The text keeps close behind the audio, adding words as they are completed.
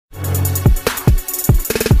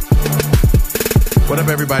What up,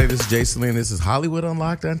 everybody? This is Jeroslyn. This is Hollywood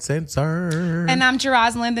Unlocked Uncensored. And I'm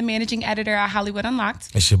Jeroslyn, the managing editor at Hollywood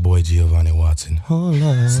Unlocked. It's your boy, Giovanni Watson.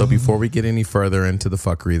 Hola. So before we get any further into the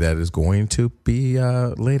fuckery that is going to be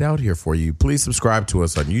laid out here for you, please subscribe to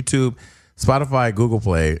us on YouTube, Spotify, Google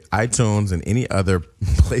Play, iTunes, and any other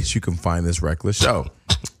place you can find this reckless show.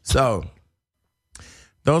 So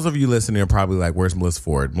those of you listening are probably like, where's Melissa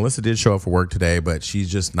Ford? Melissa did show up for work today, but she's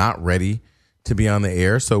just not ready to be on the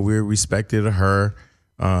air. So we respected her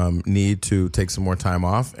need to take some more time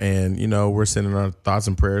off. And, you know, we're sending our thoughts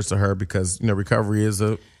and prayers to her because, you know, recovery is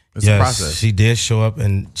a process. She did show up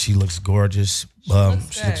and she looks gorgeous. She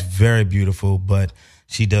looks very beautiful, but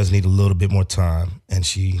she does need a little bit more time. And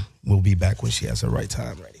she will be back when she has her right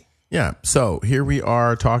time ready. Yeah. So here we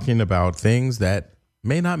are talking about things that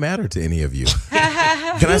may not matter to any of you.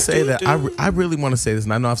 Can I say that I really want to say this,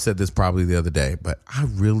 and I know I've said this probably the other day, but I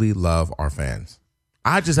really love our fans.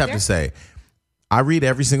 I just have to say, I read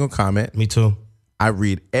every single comment. Me too. I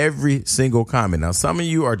read every single comment. Now, some of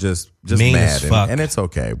you are just mean mad, as fuck. and it's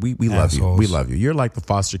okay. We love you. We love you. You're like the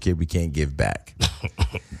foster kid we can't give back.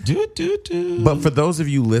 But for those of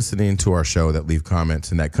you listening to our show that leave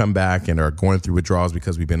comments and that come back and are going through withdrawals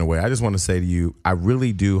because we've been away, I just want to say to you, I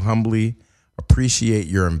really do humbly appreciate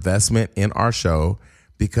your investment in our show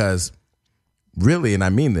because really, and I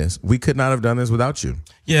mean this, we could not have done this without you.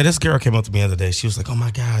 Yeah, this girl came up to me the other day. She was like, oh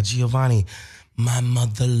my God, Giovanni, my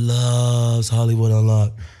mother loves Hollywood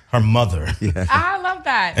Unlocked. Her mother. Yeah. I love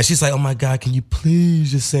that. And she's like, oh my God, can you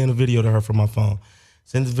please just send a video to her from my phone?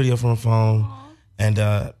 Send this video from her phone. Aww. And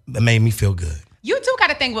it made me feel good. You do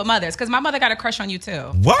got a thing with mothers because my mother got a crush on you too.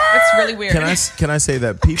 What? It's really weird. Can I say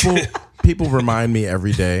that people remind me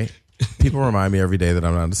every day. People remind me every day that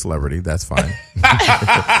I'm not a celebrity. That's fine.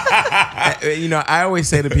 You know, I always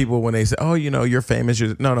say to people when they say, oh, you know, you're famous.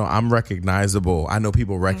 No, I'm recognizable. I know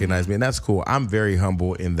people recognize me, and that's cool. I'm very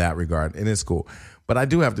humble in that regard, and it's cool. But I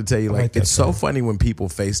do have to tell you, like it's so funny when people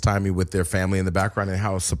FaceTime me with their family in the background and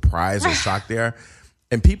how surprised or shocked they are.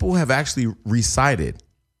 And people have actually recited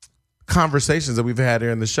conversations that we've had here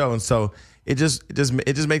in the show. And so it just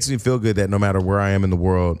makes me feel good that no matter where I am in the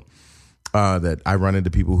world, that I run into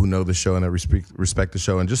people who know the show and that respect the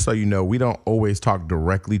show. And just so you know, we don't always talk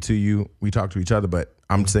directly to you. We talk to each other, but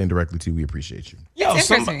I'm saying directly to you, we appreciate you.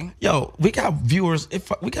 We got viewers.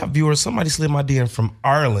 Somebody slid my DM from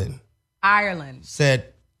Ireland.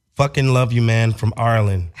 Said, fucking love you, man, from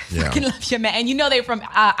Ireland. Yeah. Fucking love you, man. And you know they're from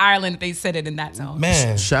Ireland if they said it in that tone.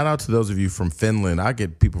 Man. Shout out to those of you from Finland. I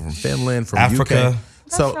get people from Finland, from Africa. UK.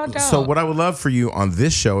 So what I would love for you on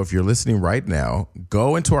this show, if you're listening right now,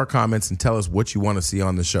 go into our comments and tell us what you want to see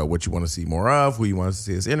on the show, what you want to see more of, who you want to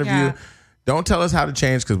see us interview. Yeah. Don't tell us how to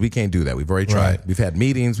change because we can't do that. We've already tried. Right. We've had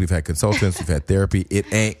meetings, we've had consultants, we've had therapy.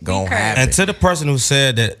 It ain't gonna happen. And to the person who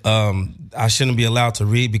said that I shouldn't be allowed to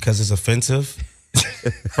read because it's offensive,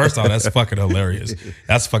 first of all, that's fucking hilarious.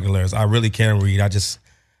 That's fucking hilarious. I really can't read.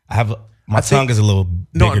 My tongue is a little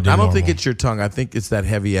bigger than normal. I don't think it's your tongue. I think it's that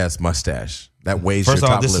heavy ass mustache that weighs your top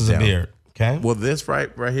lip down. First of all, this is a beard. Okay. Well, this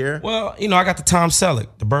right here. Well, you know, I got the Tom Selleck,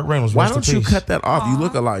 the Burt Reynolds. Why don't you cut that off? You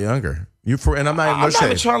look a lot younger. And I'm not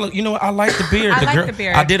even trying to. You know, I like the beard. The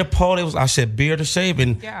beard. I did a poll. I said beard or shave,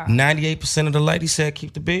 and 98% of the ladies said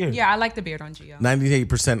keep the beard. Yeah, I like the beard on Gio.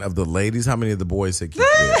 98% of the ladies. How many of the boys said keep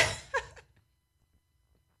the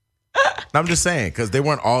beard? I'm just saying because they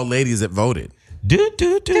weren't all ladies that voted.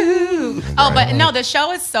 Oh, but no, the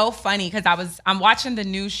show is so funny because I'm watching the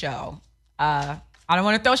new show. I don't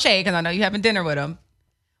want to throw shade because I know you having dinner with him,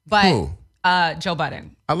 but who? Joe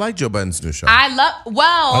Budden. I like Joe Budden's new show. Hold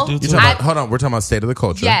on, we're talking about State of the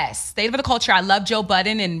Culture. Yes, State of the Culture. I love Joe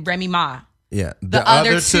Budden and Remy Ma. Yeah, the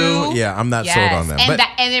other two. Yeah, I'm not sold on them.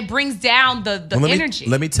 And it brings down the energy.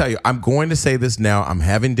 Let me tell you, I'm going to say this now. I'm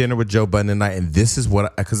having dinner with Joe Budden tonight, and this is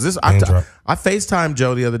what I FaceTimed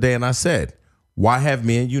Joe the other day, and I said, why have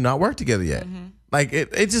me and you not worked together yet? Mm-hmm. Like,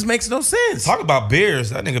 it just makes no sense. Talk about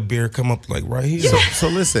beers. That nigga beard come up like right here. Yeah. So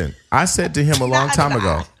listen, I said to him a long time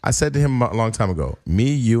ago,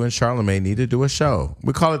 me, you, and Charlamagne need to do a show.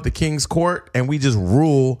 We call it the King's Court, and we just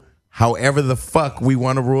rule however the fuck we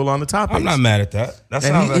want to rule on the topics. I'm not mad at that. That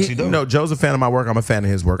sounds actually dope. No, Joe's a fan of my work. I'm a fan of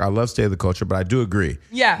his work. I love State of the Culture, but I do agree.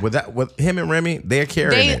 Yeah. With him and Remy, they're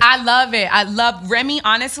carrying it. I love it. I love Remy.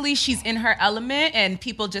 Honestly, she's in her element, and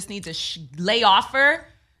people just need to lay off her.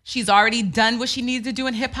 She's already done what she needs to do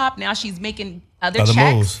in hip hop. Now she's making other checks.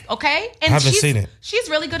 Moves. Okay, and I haven't seen it. She's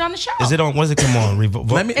really good on the show. Is it on? When does it come on?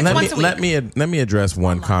 Let me address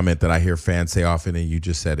one comment that I hear fans say often, and you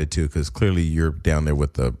just said it too, because clearly you're down there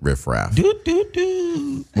with the riffraff.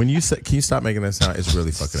 When you say, can you stop making that sound? It's really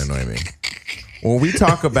fucking annoying me. When we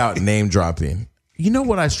talk about name dropping, You know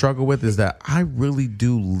what I struggle with is that I really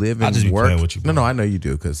do live and just be work. playing with you, bro. No, I know you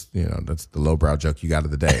do because that's the lowbrow joke you got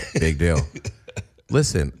of the day. Big deal.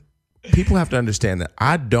 Listen, people have to understand that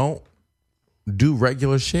I don't do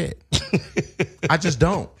regular shit. I just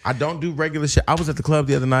don't. I don't do regular shit. I was at the club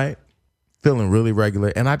the other night feeling really regular,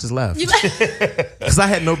 and I just left because I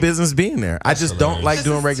had no business being there. I just don't like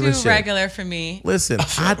doing regular shit. Too regular for me. Listen,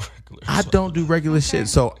 I don't do regular shit,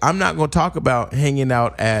 so I'm not going to talk about hanging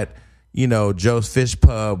out at Joe's Fish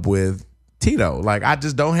Pub with Tito. Like, I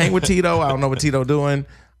just don't hang with Tito. I don't know what Tito doing.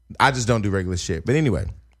 I just don't do regular shit. But anyway,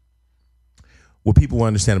 what people will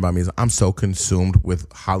understand about me is I'm so consumed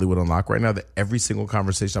with Hollywood Unlocked right now that every single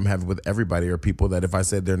conversation I'm having with everybody are people that if I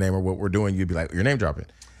said their name or what we're doing, you'd be like, your name dropping.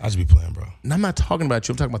 I just be playing, bro. And I'm not talking about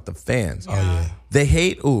you. I'm talking about the fans. Oh, yeah. They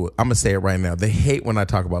hate, I'm going to say it right now. They hate when I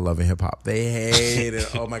talk about Love and Hip Hop. They hate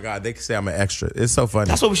it. Oh, my God. They say I'm an extra. It's so funny.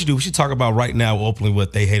 That's what we should do. We should talk about right now openly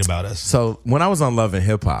what they hate about us. So when I was on Love and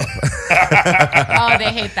Hip Hop. Oh,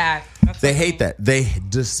 they hate that. They hate that. They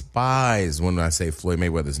despise when I say Floyd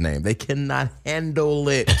Mayweather's name. They cannot handle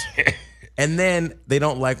it. And then they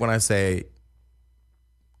don't like when I say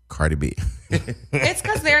Cardi B. It's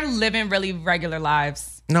because they're living really regular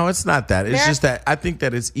lives. No, it's not that. It's just that I think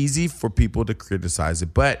that it's easy for people to criticize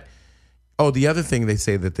it. But, the other thing they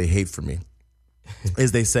say that they hate for me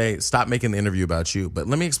is they say, stop making the interview about you. But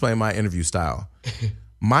let me explain my interview style.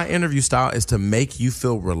 My interview style is to make you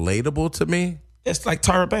feel relatable to me. It's like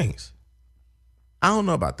Tyra Banks. I don't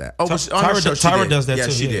know about that. Tyra does that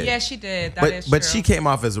too. She did. Yeah, she did. That is true. But she came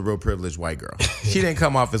off as a real privileged white girl. She didn't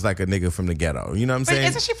come off as like a nigga from the ghetto. You know what I'm saying?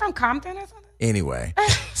 Isn't she from Compton or something? Anyway,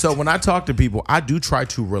 so when I talk to people, I do try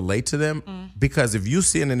to relate to them because if you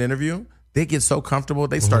see in an interview, they get so comfortable,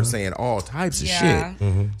 they start saying all types of shit.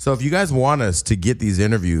 So if you guys want us to get these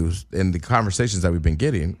interviews and the conversations that we've been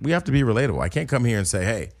getting, we have to be relatable. I can't come here and say,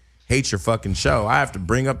 hey, hate your fucking show. I have to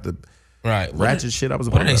bring up the ratchet shit I was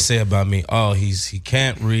about. What did they say about me? Oh, he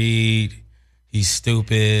can't read. He's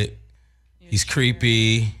stupid. He's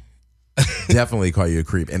creepy. Definitely call you a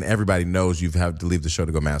creep, and everybody knows you've had to leave the show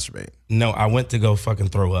to go masturbate. No, I went to go fucking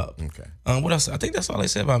throw up. Okay. What else? I think that's all they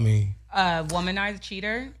said about me. Womanizer,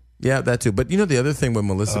 cheater. Yeah, that too. But the other thing with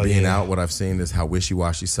Melissa being out, what I've seen is how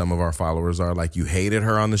wishy-washy some of our followers are. Like, you hated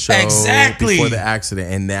her on the show before the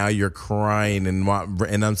accident, and now you're crying and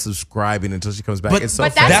unsubscribing until she comes back. But, it's so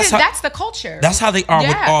but funny. that's the culture. That's how they are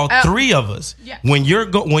with all three of us. Yeah. When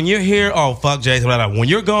you're here, oh, fuck Jason. When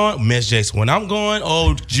you're gone, miss Jason. When I'm going,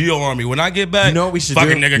 oh, Geo Army. When I get back, you know what we should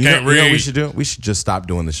fucking do? Nigga can't read. You know what we should do? We should just stop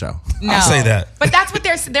doing the show. No. I'll say that. But that's what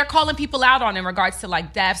they're calling people out on in regards to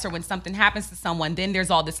like deaths or when something happens to someone. Then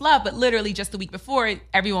there's all this love, but literally just the week before,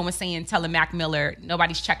 everyone was saying, telling Mac Miller,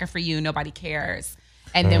 nobody's checking for you, nobody cares.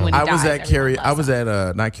 And then when he died, I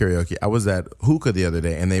was at Hookah the other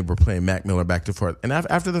day, and they were playing Mac Miller back to forth. And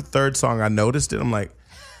after the third song, I noticed it. I'm like,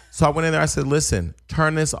 so I went in there. I said, listen,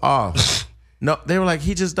 turn this off. No, they were like,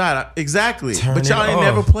 he just died. Exactly. But y'all ain't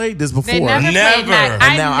never played this before. They never. Played Mac.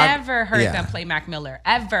 I never heard them play Mac Miller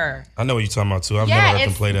ever. I know what you're talking about too. I've never heard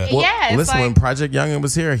them play that. Well, listen, when Project Youngin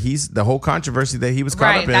was here, the whole controversy that he was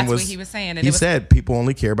caught up in that's was what he was saying. And he said people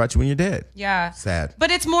only care about you when you're dead. Yeah, sad.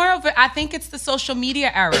 But it's more of I think it's the social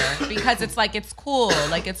media era because it's like it's cool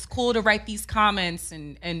to write these comments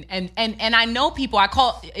and I know people.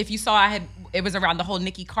 If you saw it was around the whole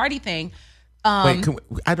Nicki Cardi thing. Wait,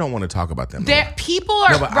 I don't want to talk about them. People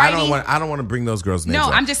are writing. I don't want to bring those girls' names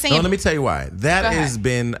up. I'm just saying. No, let me tell you why. That has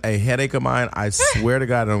been a headache of mine. I swear to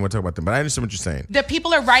God, I don't want to talk about them. But I understand what you're saying. The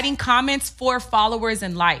people are writing comments for followers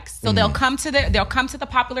and likes. So they'll come to the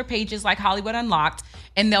popular pages like Hollywood Unlocked,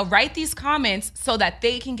 and they'll write these comments so that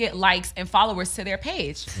they can get likes and followers to their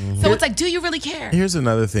page. So it's like, do you really care? Here's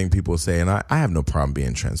another thing people say, and I have no problem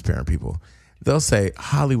being transparent. People, they'll say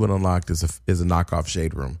Hollywood Unlocked is a knockoff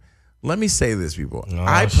Shade Room. Let me say this, people.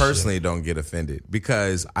 I personally don't get offended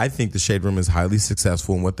because I think the Shade Room is highly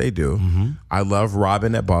successful in what they do. I love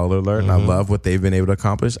Robin at Baller Alert, and I love what they've been able to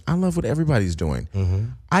accomplish. I love what everybody's doing.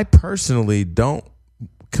 I personally don't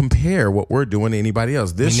compare what we're doing to anybody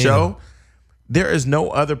else. This show, there is no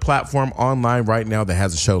other platform online right now that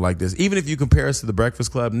has a show like this. Even if you compare us to The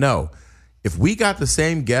Breakfast Club, no. If we got the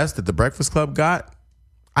same guest that The Breakfast Club got,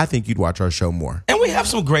 I think you'd watch our show more. And we have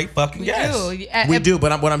some great fucking guests. We do,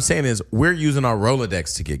 but what I'm saying is we're using our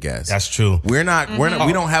Rolodex to get guests. That's true. We're not.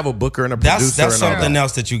 We don't have a booker and a producer. That's something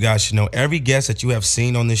else that you guys should know. Every guest that you have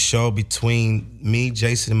seen on this show, between me,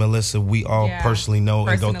 Jason, and Melissa, we all personally know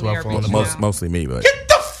and go through our phone. Mostly me, but get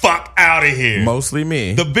the fuck out of here. Mostly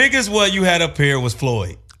me. The biggest one you had up here was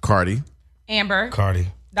Floyd, Cardi, Amber, Cardi.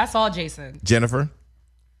 That's all, Jason. Jennifer.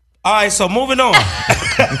 All right, so moving on.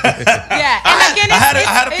 Yeah, and again, I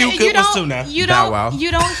had a few good ones Us too now. You Bow don't. Wow.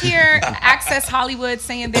 You don't hear Access Hollywood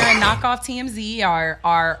saying they're a knockoff TMZ or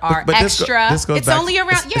But extra. this goes It's back only to-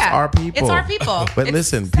 around. it's Yeah, our people. It's our people. But It's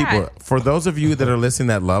listen, sad. people, for those of you that are listening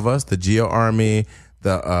that love us, the Geo Army,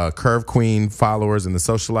 the Curve Queen followers, and the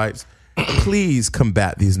Socialites, please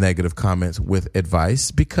combat these negative comments with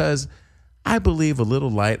advice, because I believe a little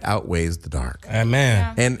light outweighs the dark.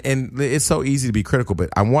 Man. And it's so easy to be critical, but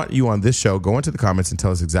I want you on this show, go into the comments and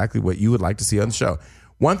tell us exactly what you would like to see on the show.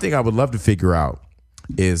 One thing I would love to figure out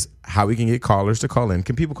is how we can get callers to call in.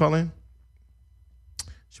 Can people call in?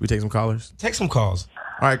 Should we take some callers? Take some calls.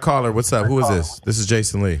 All right, caller, what's up? Who is this? This is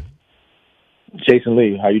Jason Lee. Jason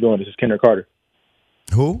Lee, how you doing? This is Kendrick Carter.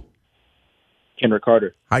 Who? Kendrick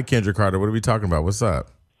Carter. Hi, Kendrick Carter. What are we talking about? What's up?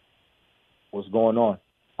 What's going on?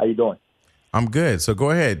 How you doing? I'm good. So go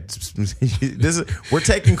ahead. We're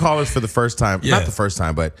taking callers for the first time. Yeah. Not the first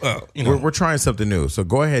time, but you know. we're trying something new. So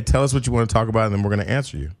go ahead. Tell us what you want to talk about, and then we're going to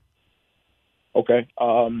answer you. Okay.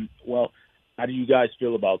 Well, how do you guys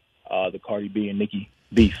feel about the Cardi B and Nicki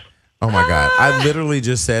beef? Oh my God! I literally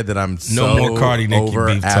just said that I'm so more Cardi, Nicki over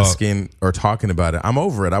beef talk. asking or talking about it. I'm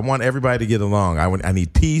over it. I want everybody to get along. I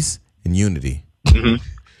need peace and unity.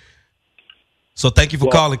 So thank you for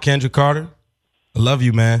calling, Kendrick Carter. I love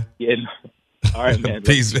you, man. Yeah. All right, man.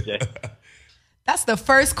 Peace. That's the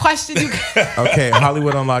first question you. Okay,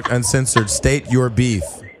 Hollywood Unlocked Uncensored. State your beef.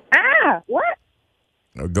 What?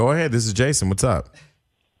 Go ahead. This is Jason. What's up?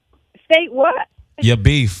 State what? Your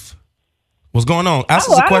beef. What's going on? Ask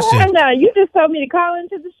us a question. I don't know. You just told me to call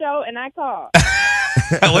into the show, and I called.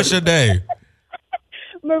 What's your name?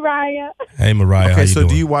 Mariah. Hey, Mariah. How Okay, you so doing?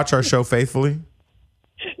 do you watch our show faithfully?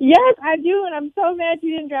 Yes, I do, and I'm so mad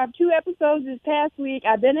you didn't drop 2 episodes this past week.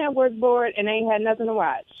 I've been at work bored, and I ain't had nothing to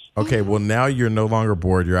watch. Okay, well, now you're no longer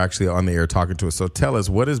bored. You're actually on the air talking to us. So tell us,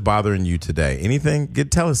 what is bothering you today? Anything?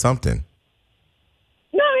 Tell us something.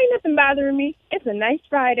 No, ain't nothing bothering me. It's a nice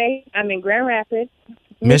Friday. I'm in Grand Rapids,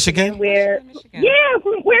 Michigan? where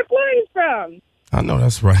where Florida's from. I know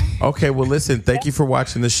that's right. Okay, well, listen, thank you for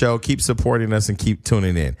watching the show. Keep supporting us and keep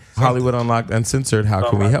tuning in. Hollywood Unlocked Uncensored, how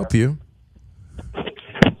can we help you?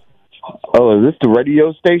 Oh, is this the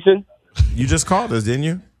radio station? You just called us, didn't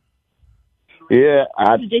you? Yeah.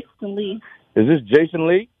 Jason Lee. Is this Jason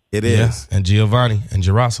Lee? It is. Yeah, and Giovanni and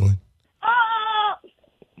Jeroslyn. Oh,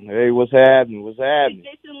 Hey, what's happening? What's happening?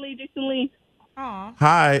 Jason Lee. Aw.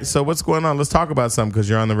 Hi, so what's going on? Let's talk about something because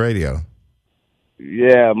you're on the radio.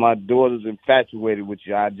 Yeah, my daughter's infatuated with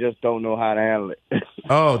you. I just don't know how to handle it.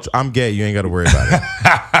 Oh, I'm gay. You ain't got to worry about it.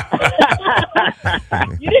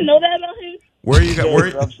 You didn't know that about him? Where are you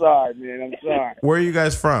guys? I'm sorry, man. I'm sorry. Where are you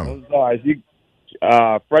guys from? I'm sorry.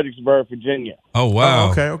 Fredericksburg, Virginia. Oh,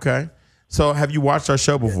 wow. Oh, okay. So have you watched our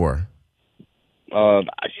show before?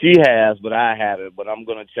 She has, but I haven't. But I'm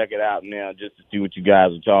gonna check it out now just to see what you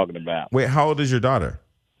guys are talking about. Wait, how old is your daughter?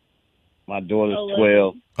 My daughter's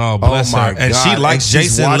 12. Oh, bless her. And she likes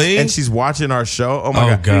Jason Lee? And she's watching our show? Oh,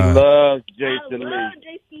 my Oh, God. She God. loves Jason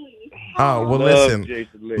Lee. Oh, well, Love listen.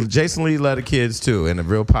 Jason Lee. Jason Lee love the kids, too, in a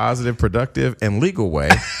real positive, productive, and legal way.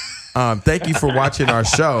 Thank you for watching our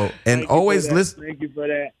show. And always listen. Thank you for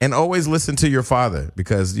that. And always listen to your father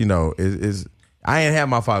because, you know, I ain't had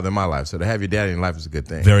my father in my life, so to have your daddy in life is a good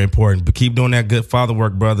thing. Very important. But keep doing that good father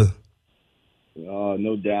work, brother. Oh,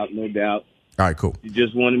 no doubt, no doubt. All right, cool. You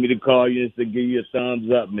just wanted me to call you and to give you a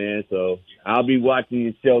thumbs up, man. So I'll be watching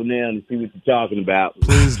your show now to see what you're talking about.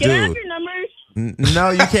 Please Can I have do. your numbers? No,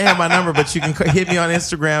 you can't have my number, but you can hit me on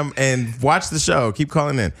Instagram and watch the show. Keep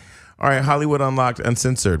calling in. All right, Hollywood Unlocked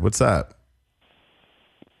Uncensored. What's up?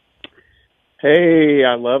 Hey,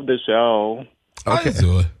 I love the show. How you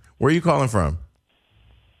doing? Where are you calling from?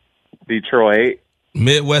 Detroit.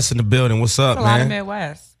 Midwest in the building. What's up, A lot of man?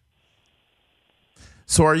 Midwest.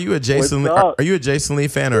 So are you a Jason What's up? are you a Jason Lee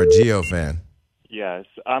fan or a Geo fan? Yes,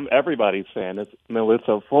 I'm everybody's fan. It's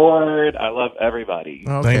Melissa Ford. I love everybody.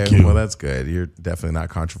 Okay, Thank you. well that's good. You're definitely not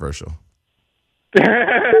controversial.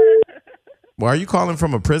 Well, are you calling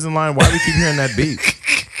from a prison line? Why do we keep hearing that beat?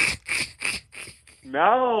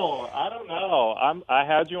 No, I don't know. I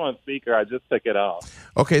had you on speaker. I just took it off.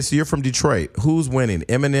 Okay, so you're from Detroit. Who's winning,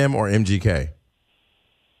 Eminem or MGK?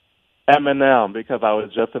 Eminem, because I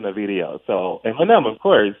was just in the video. So Eminem, of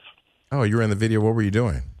course. Oh, you were in the video. What were you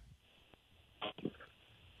doing?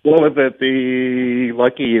 What was it? The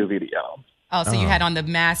Lucky You video. Oh, so you had on the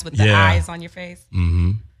mask with the Yeah. eyes on your face?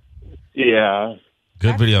 Mm-hmm. Yeah.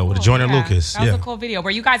 Good That's video with cool. Joyner Yeah. Lucas. That was Yeah. a cool video. Were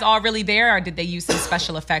you guys all really there, or did they use some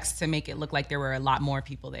special effects to make it look like there were a lot more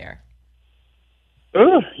people there?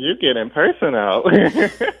 Ooh, you're getting personal.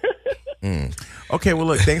 Okay, well,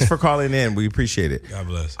 look, thanks for calling in. We appreciate it. God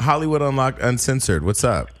bless. Hollywood Unlocked Uncensored. What's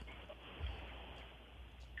up?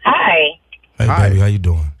 Hi. Hi. baby. How you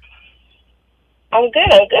doing? I'm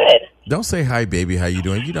good. Don't say hi, baby. How you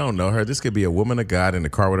doing? You don't know her. This could be a woman of God in the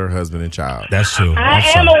car with her husband and child. That's true. I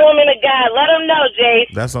am a woman of God. Let him know,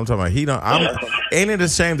 Jace. That's what I'm talking about. He don't. Ain't it a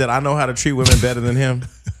shame that I know how to treat women better than him?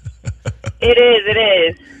 It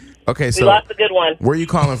is. Okay, so we lost a good one. Where are you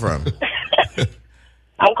calling from?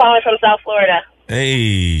 I'm calling from South Florida.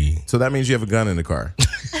 Hey. So that means you have a gun in the car.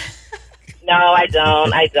 No, I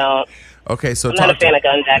don't. Okay, so I'm not a fan of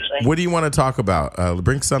guns, actually. What do you want to talk about?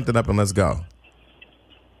 Bring something up and let's go.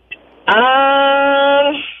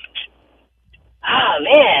 Oh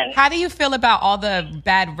man. How do you feel about all the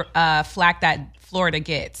bad flack that Florida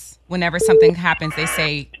gets? Whenever something happens, they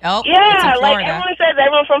say, "Oh, yeah, it's in Florida." Like everyone says,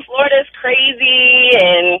 everyone from Florida is crazy,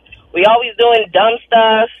 and we always doing dumb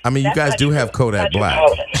stuff. I mean, you guys do have Kodak Black.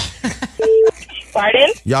 Pardon?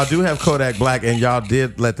 Y'all do have Kodak Black, and y'all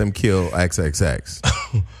did let them kill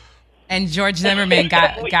XXX. And George Zimmerman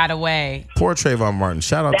got away. Poor Trayvon Martin.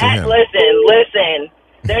 Shout out to him. Listen.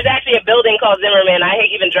 There's actually a building called Zimmerman. I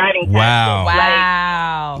hate even driving past.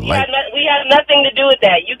 Wow. We have nothing to do with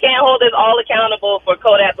that. You can't hold us all accountable for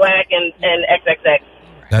Kodak Black and XXX.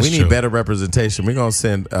 That's we need better representation. We're going to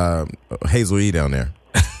send Hazel E down there.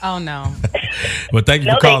 Oh, no. Well, thank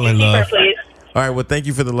you for calling, love. Please. All right, well, thank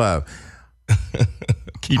you for the love.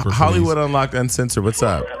 Keep her, Hollywood Unlocked Uncensored, what's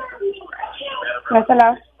up? Yes,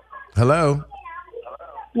 hello. Hello?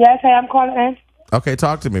 Yes, hey, I'm calling in. Okay,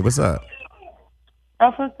 talk to me. What's up?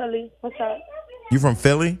 I'm from Philly. What's up? You from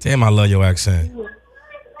Philly? Damn, I love your accent.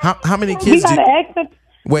 How many We kids got do an accent.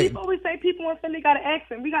 Wait. People always say people in Philly got an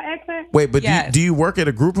accent. We got accent. Wait, but Yes. do you work at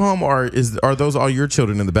a group home or are those all your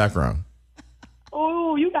children in the background?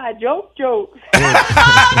 Oh, you got jokes. You got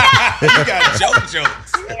jokes. You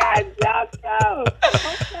got jokes.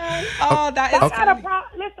 Okay. Oh, that is. I got a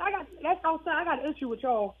problem. Listen, I got an issue with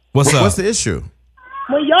y'all. What's up? What's the issue?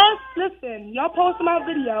 When y'all post my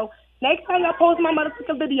video. Next time y'all post my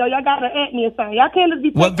motherfucking video, y'all gotta at me or something. Y'all can't just be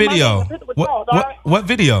What posting video? my with y'all, dog. What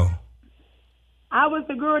video? I was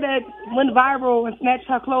the girl that went viral and snatched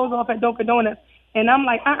her clothes off at Dunkin' Donuts, and I'm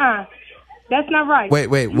like, that's not right. Wait.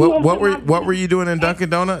 What were you doing in Dunkin'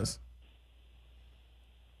 Donuts?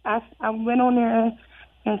 I went on there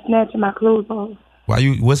and snatched my clothes off. Why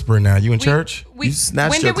you whispering now? You in church? You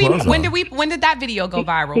snatched your clothes off. When did that video go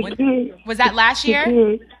viral? Was that last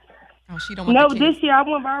year? Oh, she don't want No, the kids. this year I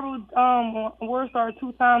went viral on WordStar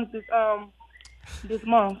 2 times this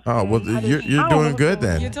month. Oh, well, you're doing good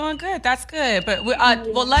then. You're doing good. That's good. But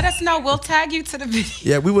well, let us know. We'll tag you to the video.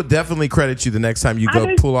 Yeah, we will definitely credit you the next time you go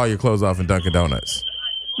pull all your clothes off in Dunkin' Donuts.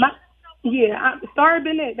 Sorry,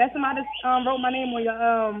 Bennett. That's somebody wrote my name on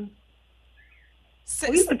your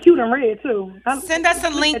you look cute and red too. Send us a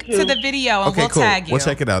link to the video and we'll cool. tag you. We'll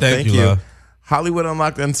check it out. Thank you. Love. Hollywood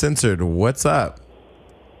Unlocked Uncensored. What's up?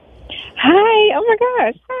 Hi. Oh my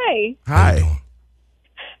gosh. Hi. Hi.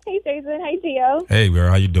 Hey, Jason. Hi, Gio. Hey,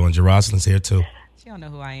 girl. How you doing? Jeroslyn's here too. She don't know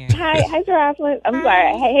who I am. Hi, Jeroslyn. I'm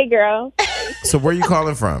sorry. Hey, girl. So where are you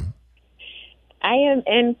calling from? I am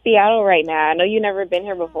in Seattle right now. I know you've never been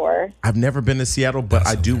here before. I've never been to Seattle, but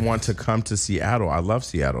I do want to come to Seattle. I love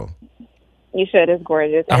Seattle. You should. It's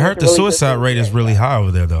gorgeous. I heard the suicide rate is really high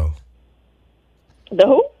over there, though. The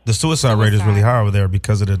who? The suicide rate is really high over there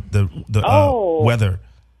because of the weather.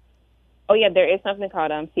 Oh yeah, there is something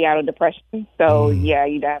called Seattle depression. So yeah,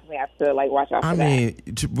 you definitely have to watch out for that. I mean,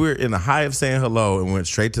 we're in the high of saying hello and went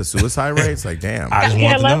straight to suicide rates. Like, damn. I just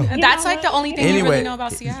want to know. That's like the only thing you really know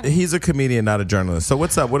about Seattle. He's a comedian, not a journalist. So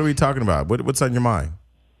what's up? What are we talking about? What's on your mind?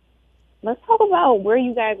 Let's talk about where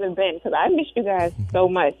you guys have been because I missed you guys so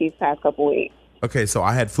much these past couple weeks. Okay, so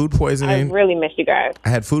I had food poisoning. I really missed you guys. I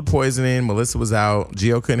had food poisoning. Melissa was out.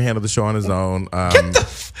 Gio couldn't handle the show on his own.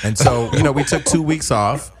 And so, we took 2 weeks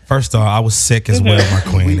off. First off, I was sick as well, my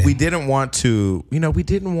queen. We didn't want to,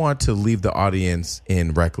 leave the audience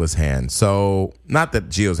in reckless hands. So, not that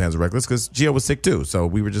Gio's hands were reckless, because Gio was sick too. So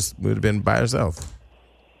we would have been by ourselves.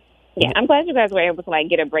 Yeah, I'm glad you guys were able to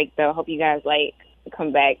get a break though. Hope you guys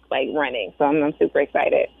come back running. So I'm super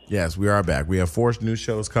excited. Yes, we are back. We have 4 new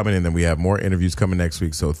shows coming, and then we have more interviews coming next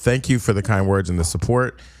week. So thank you for the kind words and the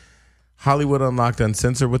support. Hollywood Unlocked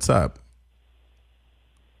Uncensored, what's up?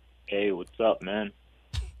 Hey, what's up, man?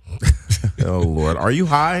 Oh, Lord. Are you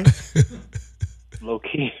high? Low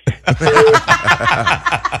key.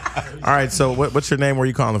 All right, so what's your name? Where are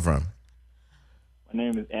you calling from? My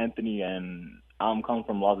name is Anthony, and I'm coming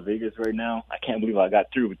from Las Vegas right now. I can't believe I got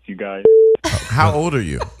through with you guys. How old are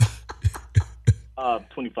you?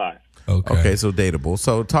 25. Okay, so dateable.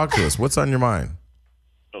 So talk to us. What's on your mind?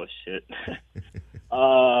 Oh, shit.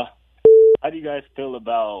 How do you guys feel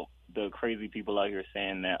about the crazy people out here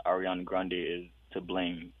saying that Ariana Grande is to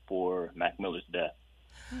blame for Mac Miller's death?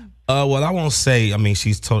 Well, I won't say. I mean,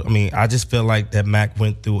 I just feel like that Mac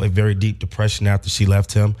went through a very deep depression after she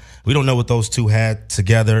left him. We don't know what those two had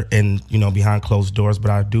together and, behind closed doors, but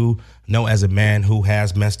I do know as a man who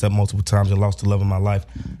has messed up multiple times and lost the love of my life,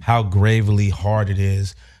 how gravely hard it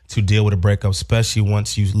is to deal with a breakup, especially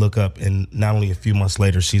once you look up and not only a few months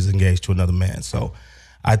later, she's engaged to another man. So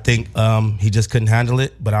I think he just couldn't handle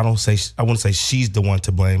it, but I wouldn't say she's the one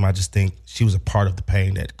to blame. I just think she was a part of the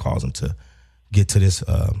pain that caused him to get to this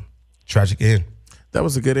tragic end. That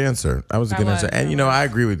was a good answer. And, I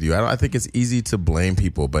agree with you. I think it's easy to blame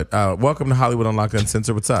people, but welcome to Hollywood Unlocked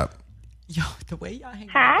Uncensored. What's up? Yo, the way y'all hang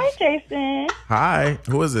Hi, Jason. Hi.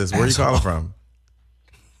 Who is this? Where are you calling from?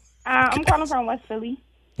 I'm calling from West Philly.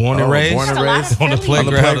 Born and raised on the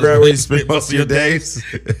playground where you spend most of your days.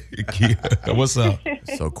 What's up?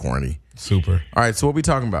 So corny. Super. All right, so what we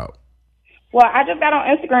talking about? Well, I just got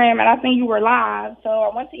on Instagram and I seen you were live, so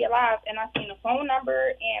I went to your live and I seen a phone number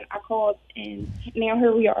and I called and now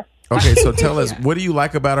here we are. Okay, so tell us, what do you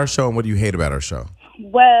like about our show and what do you hate about our show?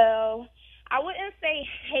 Well, I wouldn't say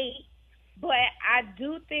hate, but I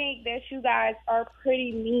do think that you guys are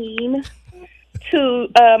pretty mean to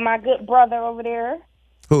my good brother over there.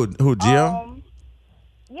 Who, Gio?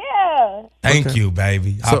 Yeah. Thank you,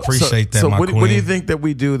 baby. I appreciate that, so my what, queen. what do you think that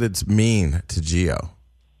we do that's mean to Gio?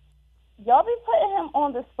 Y'all be putting him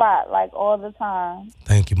on the spot like all the time.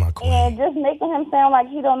 Thank you, my queen. And just making him sound like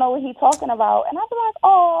he don't know what he's talking about. And I be like,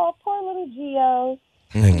 oh, poor little Gio.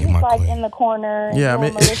 Thank you, my like queen. in the corner. Yeah, I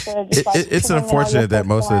mean, it's unfortunate that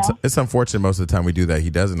most of the time we do that.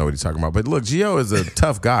 He doesn't know what he's talking about. But look, Gio is a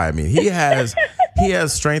tough guy. I mean, he has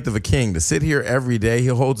strength of a king. To sit here every day, he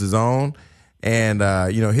holds his own. And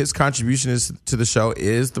his contribution to the show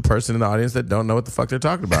is the person in the audience that don't know what the fuck they're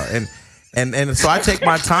talking about. And so I take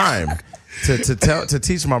my time to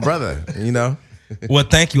teach my brother, Well,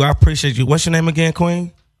 thank you. I appreciate you. What's your name again,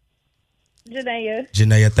 Queen?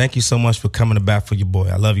 Janaea, thank you so much for coming to bat for your boy.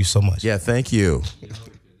 I love you so much. Yeah, thank you.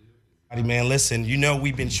 Man, listen,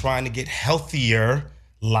 we've been trying to get healthier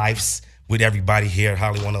lives with everybody here at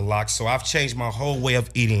Hollywood Unlocked. So I've changed my whole way of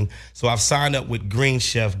eating. So I've signed up with Green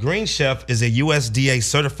Chef. Green Chef is a USDA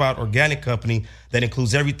certified organic company that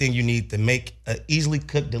includes everything you need to make an easily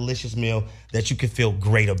cooked, delicious meal that you can feel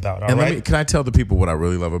great about. All right? Can I tell the people what I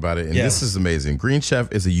really love about it? And this is amazing. Green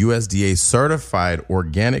Chef is a USDA certified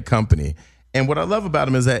organic company. And what I love about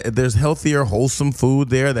them is that there's healthier, wholesome food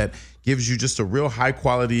there that gives you just a real high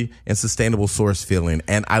quality and sustainable source feeling.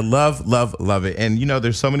 And I love, love, love it. And,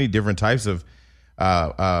 there's so many different types of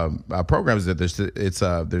programs that there's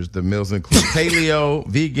the meals include paleo,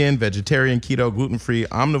 vegan, vegetarian, keto, gluten-free,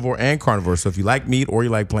 omnivore, and carnivore. So if you like meat or you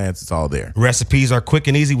like plants, it's all there. Recipes are quick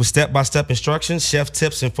and easy with step-by-step instructions, chef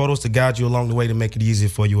tips, and photos to guide you along the way to make it easier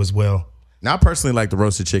for you as well. Now, I personally like the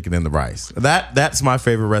roasted chicken and the rice. That's my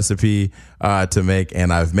favorite recipe to make,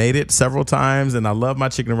 and I've made it several times, and I love my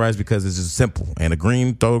chicken and rice because it's just simple. And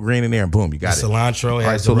throw a green in there, and boom, you got it. Cilantro. All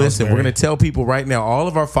right, so listen, we're going to tell people right now, all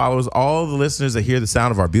of our followers, all the listeners that hear the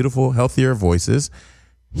sound of our beautiful, healthier voices,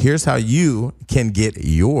 here's how you can get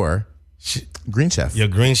your Green Chef. Your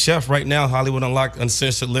Green Chef right now, Hollywood Unlocked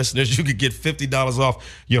Uncensored listeners, you could get $50 off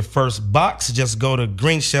your first box. Just go to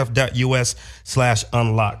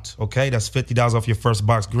greenchef.us/unlocked. Okay, that's $50 off your first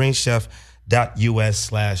box.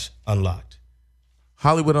 greenchef.us/unlocked.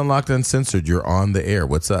 Hollywood Unlocked Uncensored, you're on the air.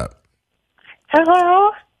 What's up?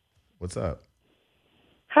 Hello. What's up?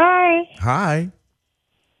 Hi. Hi.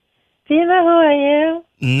 Do you know who I am?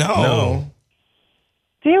 No.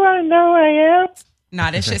 Do you want to know who I am? Nah,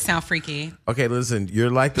 this shit sound freaky. Okay, listen, you're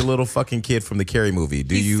like the little fucking kid from the Carrie movie.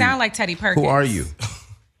 You sound like Teddy Perkins. Who are you?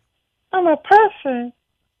 I'm a person.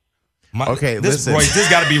 This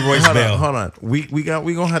got to be Royce Bell. Hold on. We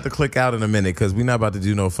gonna have to click out in a minute because we're not about to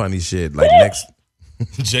do no funny shit. Like next.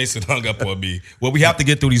 Jason hung up on me. Well, we have to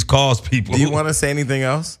get through these calls, people. Do you want to say anything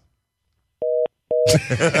else?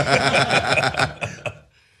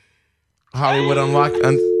 Hollywood Unlocked.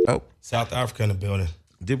 South Africa in the building.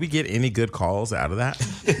 Did we get any good calls out of that?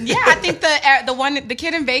 Yeah, I think the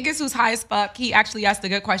kid in Vegas who's high as fuck, he actually asked a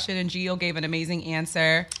good question and Gio gave an amazing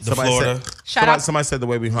answer. Florida. Somebody said the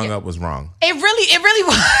way we hung up was wrong. It really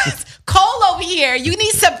was. Cole over here, you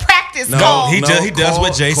need some practice, Cole. He does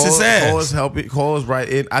what Jason says. Cole is helping. Cole is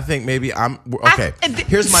right. I think maybe okay.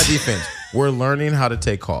 Here's my defense. We're learning how to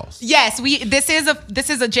take calls. Yes, this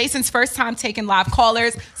is a Jason's first time taking live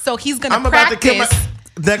callers, so he's gonna practice.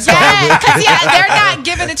 Next yeah, because they're not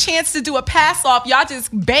given a chance to do a pass off. Y'all just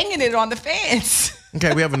banging it on the fence.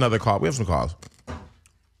 Okay, we have another call. We have some calls.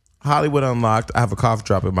 Hollywood Unlocked. I have a cough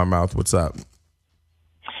drop in my mouth. What's up?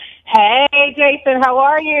 Hey, Hey, Jason, how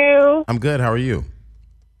are you? I'm good. How are you?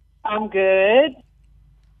 I'm good.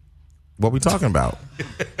 What we talking about?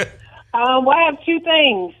 Well, I have two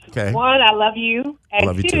things. Okay. One, I love you. And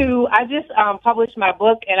love you two, too. I just published my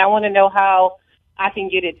book, and I want to know how I can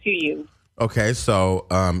get it to you. Okay, so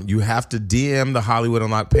you have to DM the Hollywood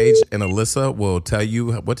Unlocked page, and Alyssa will tell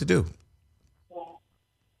you what to do.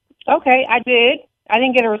 Okay, I did. I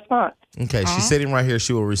didn't get a response. Okay, she's sitting right here.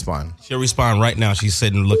 She will respond. She'll respond right now. She's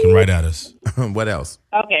sitting looking right at us. What else?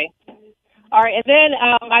 Okay. All right, and then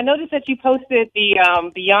I noticed that you posted the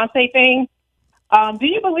Beyonce thing. Do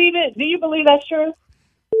you believe it? Do you believe that's true?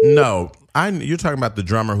 No, you're talking about the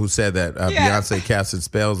drummer who said that Beyonce casted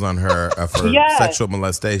spells on her for sexual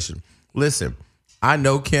molestation. Listen, I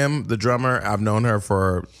know Kim, the drummer. I've known her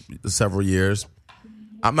for several years.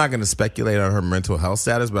 I'm not going to speculate on her mental health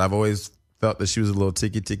status, but I've always felt that she was a little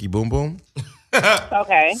ticky boom boom.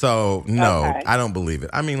 Okay. So no, I don't believe it.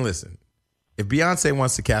 I mean, listen, if Beyonce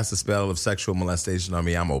wants to cast a spell of sexual molestation on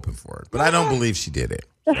me, I'm open for it. But I don't believe she did it.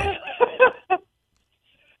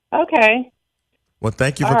 Okay. Well,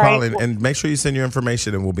 thank you for calling, and make sure you send your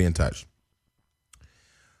information, and we'll be in touch.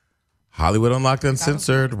 Hollywood Unlocked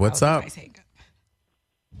Uncensored. What's up?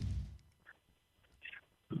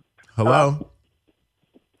 Hello.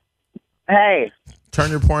 Hey. Turn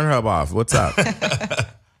your Pornhub off. What's up? Can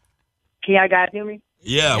y'all guys hear me?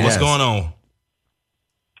 Yeah, what's going on?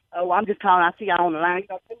 Oh, I'm just calling. I see y'all on the line. You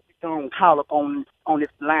know, don't call up on this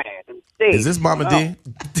line. Is this Mama D?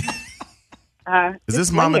 Is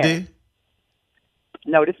this Mama D?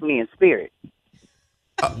 No, this is me in spirit.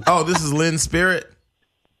 This is Lynn Spirit?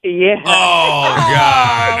 Yeah. Oh,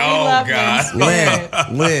 God.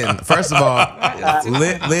 Lynn, first of all,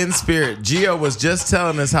 Lynn Spirit. Gio was just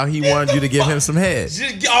telling us how he wanted you to give him some head.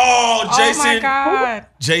 Jason. Oh, my God.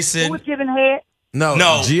 Jason. Who was giving head? No,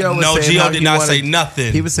 Gio did not say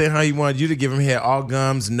nothing. He was saying how he wanted you to give him head, all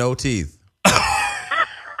gums, no teeth.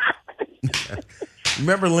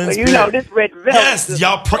 Remember Lynn Spirit? You know this red velvet. Yes,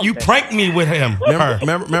 you pranked me with him.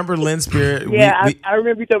 Remember Lynn Spirit? Yeah, I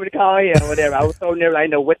remember you told me to call him or whatever. I was so nervous. I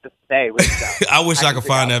didn't know what to say. I wish I could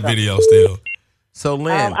find that video still. So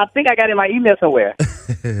Lynn, I think I got it in my email somewhere.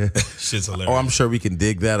 Shit's hilarious. Oh, I'm sure we can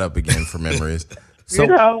dig that up again for memories. So, You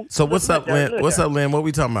know, so what's up, Lynn? What's up, Lynn? What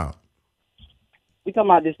we talking about? We talking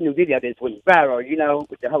about this new video that's went viral, you know,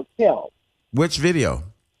 with the hotel. Which video?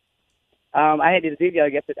 I had this video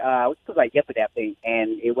yesterday. It was like yesterday, I think,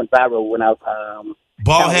 and it went viral when I was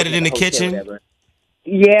bald headed in the kitchen.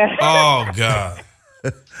 Yeah. Oh God.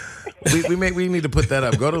 we need to put that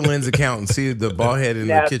up. Go to Lynn's account and see the bald head in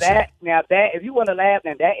the kitchen. That if you want to laugh,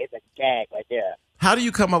 then that is a gag right there. How do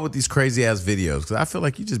you come up with these crazy ass videos? Because I feel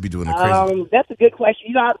like you just be doing the crazy. That's a good question.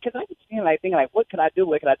 You know, because I just thinking like, what could I do?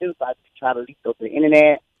 What could I do? So I just try to leak go to the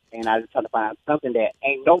internet, and I just try to find something that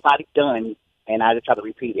ain't nobody done, and I just try to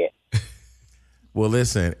repeat it. Well,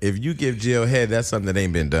 listen, if you give Jill head, that's something that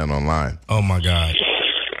ain't been done online. Oh my God.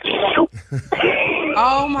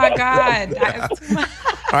 Oh my God. All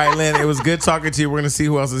right, Lynn, it was good talking to you. We're going to see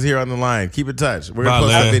who else is here on the line. Keep in touch. We're going to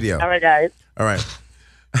post a video. All right, guys. All right.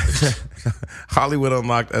 Hollywood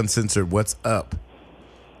Unlocked Uncensored. What's up?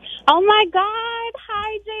 Oh my God.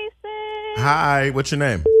 Hi, Jason. Hi. What's your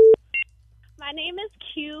name? My name is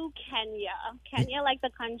Kenya, like the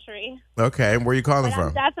country. Okay. Where are you calling from?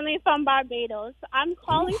 I'm definitely from Barbados. I'm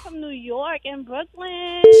calling from New York in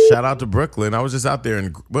Brooklyn. Shout out to Brooklyn. I was just out there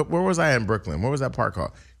in, where was I in Brooklyn? What was that park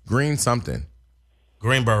called? Green something.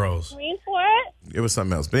 Greenboroughs. Greenport? It was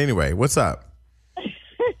something else. But anyway, what's up?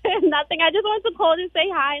 Nothing. I just wanted to call to say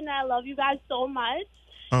hi and I love you guys so much.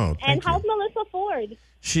 Oh, and how's Melissa Ford?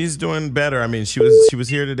 She's doing better. I mean, she was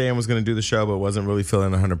here today and was going to do the show, but wasn't really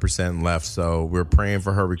feeling 100% and left. So we're praying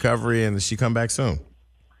for her recovery and that she come back soon.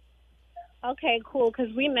 Okay, cool,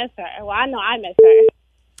 because we miss her. Well, I know I miss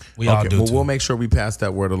her. We all do. Well, too. we'll make sure we pass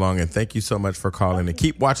that word along. And thank you so much for calling and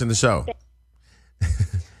keep watching the show.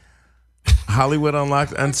 Hollywood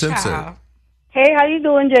Unlocked Uncensored. Hey, how you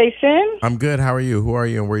doing, Jason? I'm good. How are you? Who are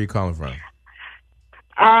you and where are you calling from?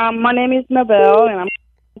 My name is Mabel, and I'm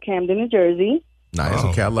from Camden, New Jersey. Nice.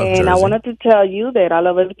 Okay, I love Jersey. And I wanted to tell you that I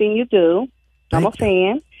love everything you do. I'm a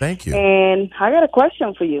fan. Thank you. And I got a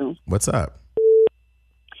question for you. What's up?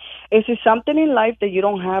 Is there something in life that you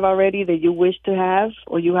don't have already that you wish to have,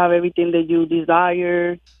 or you have everything that you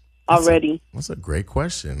desire already? That's a great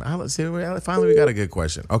question. Let's see. Finally, we got a good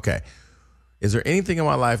question. Okay. Is there anything in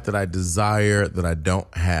my life that I desire that I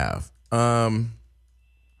don't have?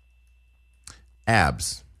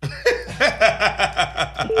 Abs.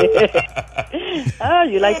 Oh,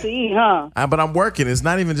 you like to eat, huh? But I'm working. It's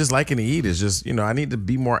not even just liking to eat. It's just, I need to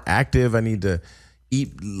be more active. I need to,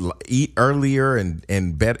 eat earlier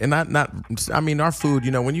and better, and not. I mean, our food.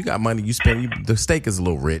 You know, when you got money, you spend. The steak is a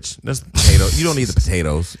little rich. There's potatoes. You don't need the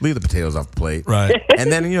potatoes. Leave the potatoes off the plate. Right.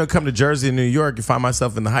 And then come to Jersey and New York, you find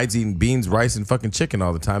myself in the Heights eating beans, rice, and fucking chicken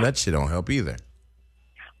all the time. That shit don't help either.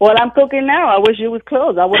 Well, I'm cooking now. I wish you was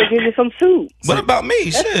close. I would have given you some soup. What about me?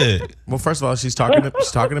 Shit. Well, first of all, she's talking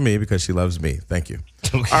to me because she loves me. Thank you.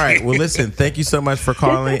 Okay. All right. Well, listen, thank you so much for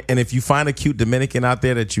calling. And if you find a cute Dominican out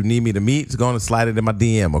there that you need me to meet, it's going to slide it in my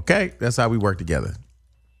DM, okay? That's how we work together.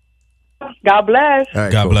 God bless. All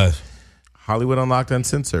right, God cool. bless. Hollywood Unlocked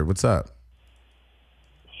Uncensored. What's up?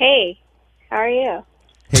 Hey, how are you?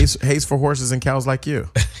 Hayes for horses and cows like you.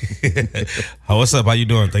 What's up? How you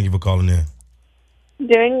doing? Thank you for calling in.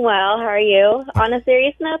 Doing well. How are you? On a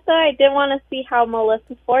serious note, though, I did want to see how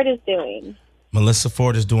Melissa Ford is doing. Melissa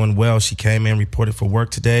Ford is doing well. She came in, reported for work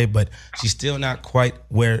today, but she's still not quite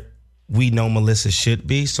where we know Melissa should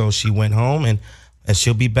be. So she went home, and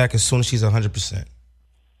she'll be back as soon as she's 100%.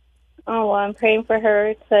 Oh, well, I'm praying for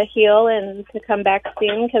her to heal and to come back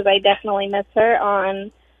soon because I definitely miss her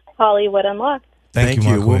on Hollywood Unlocked. Thank you.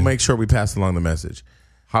 My We'll queen. make sure we pass along the message.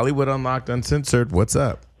 Hollywood Unlocked Uncensored. What's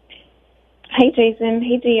up? Hey, Jason.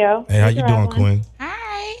 Hey, Gio. Hey, how you doing, Queen?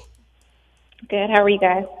 Hi. Good. How are you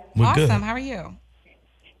guys? We're Awesome. good. How are you?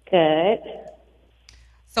 Good.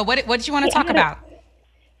 So what did you want to talk about?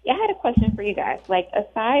 I had a question for you guys. Like,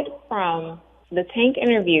 aside from the Tank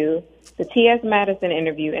interview, the T.S. Madison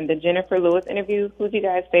interview, and the Jennifer Lewis interview, who's you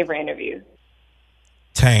guys' favorite interview?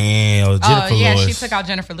 Jennifer Lewis. She took out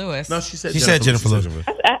Jennifer Lewis. No, she said Jennifer Lewis.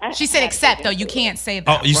 She said except, though. You can't say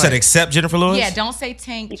that. Oh, you said except Jennifer Lewis? Yeah, don't say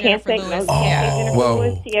Tank, You Jennifer can't say Lewis. no. You can't say Jennifer Whoa.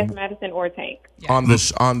 Lewis, T.S. Madison, or Tank. Yeah.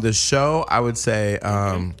 On the show, I would say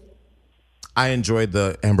I enjoyed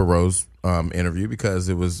the Amber Rose interview because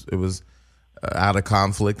it was out of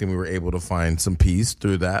conflict and we were able to find some peace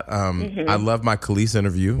through that. I love my Khalees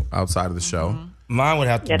interview outside of the show. Mine would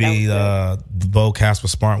have to be the Bo Casper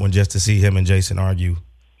Smart one just to see him and Jason argue.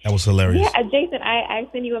 That was hilarious. Yeah, Jason, I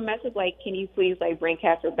sent you a message like, can you please bring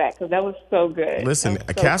Casper back? Because that was so good. Listen,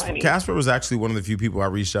 Casper was actually one of the few people I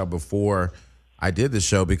reached out before I did the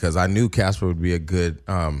show because I knew Casper would be a good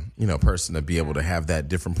person to be able to have that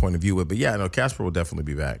different point of view with. But yeah, no, Casper will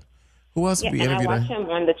definitely be back. Who else will be interviewed? I watched him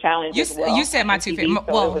on the challenge as well. You said my two favorite.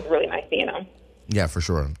 So it was really nice seeing him. Yeah, for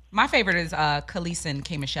sure. My favorite is Khalees and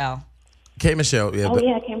K. Michelle. K. Michelle, yeah.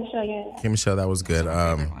 K. Michelle, yeah. K. Michelle, that was good.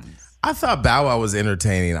 I thought Bow Wow was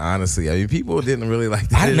entertaining, honestly. I mean, people didn't really like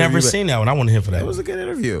that. I've never seen that one. I want to hear for that. It was a good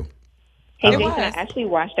interview. Hey, Jason, I actually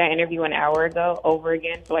watched that interview an hour ago over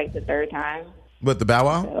again for the third time. But the Bow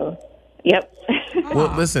Wow? So, yep.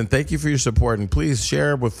 Well, listen, thank you for your support, and please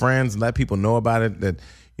share it with friends and let people know about it. That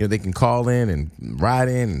they can call in and write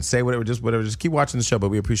in and say whatever. Just keep watching the show. But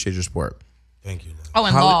we appreciate your support. Thank you. Oh,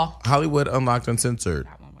 and Law. Hollywood Unlocked Uncensored.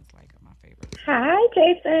 That one was my favorite. Hi,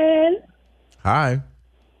 Jason. Hi.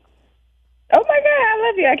 Oh my God, I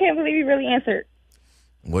love you. I can't believe you really answered.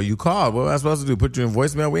 Well, you called. What was I supposed to do? Put you in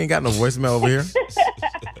voicemail? We ain't got no voicemail over here.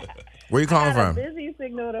 Where you calling from? I had a busy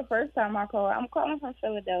signal the first time I called. I'm calling from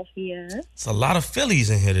Philadelphia. It's a lot of Phillies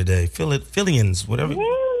in here today. Phillians, whatever.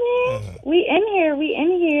 Yeah, man. We in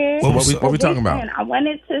here. What we talking about? I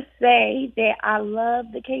wanted to say that I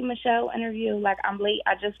love the K. Michelle interview. Like, I'm late.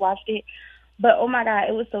 I just watched it. But, oh, my God,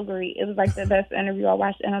 it was so great. It was, the best interview I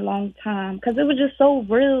watched in a long time because it was just so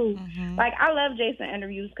real. Mm-hmm. I love Jason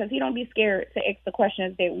interviews because he don't be scared to ask the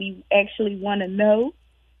questions that we actually want to know.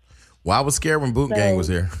 Well, I was scared when Boot Gang was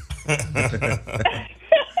here.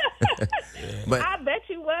 But I bet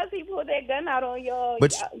you was. He pulled that gun out on y'all.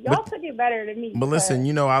 Y'all took it better than me. But listen,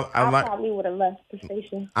 I probably would have left the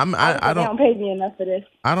station. I don't pay me enough for this.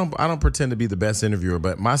 I don't pretend to be the best interviewer,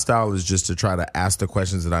 but my style is just to try to ask the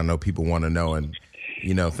questions that I know people want to know, and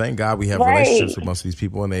thank God we have relationships with most of these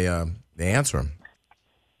people, and they answer them.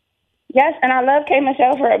 Yes, and I love K.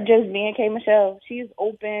 Michelle for just being K. Michelle. She's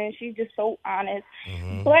open. She's just so honest.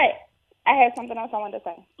 Mm-hmm. But I had something else I wanted to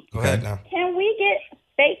say. Go ahead now. Can we get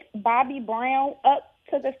fake Bobby Brown up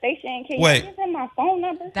to the station? Can you give him my phone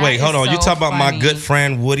number? Wait, hold on. You talking about my good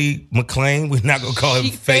friend Woody McClain? We're not going to call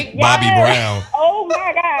him fake Bobby Brown. Oh,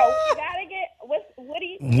 my God. We got to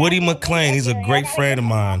get Woody McClain. He's a great friend of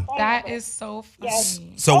mine. That is so funny. Yes.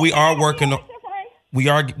 So we are working on... We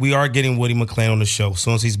are getting Woody McClain on the show. As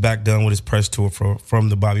soon as he's back done with his press tour from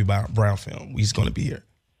the Bobby Brown film, he's going to be here.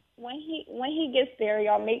 When he gets there,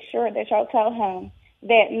 y'all make sure that y'all tell him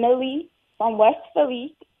that Millie from West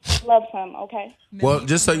Philly loves him, okay? Well,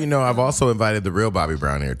 just so you know, I've also invited the real Bobby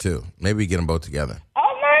Brown here, too. Maybe we get them both together.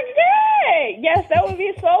 Oh, my God. Yes, that would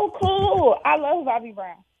be so cool. I love Bobby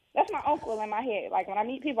Brown. That's my uncle in my head. Like when I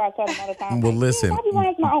meet people, I tell them all the time. Well, like, listen. Bobby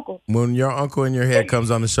Brown's my uncle. When your uncle in your head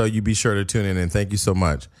comes on the show, you be sure to tune in. And thank you so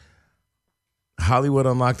much. Hollywood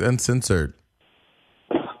Unlocked Uncensored.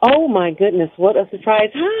 Oh, my goodness. What a surprise.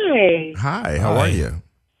 Hi. Hi. How are you?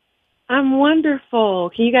 I'm wonderful.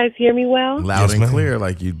 Can you guys hear me well? Loud and clear,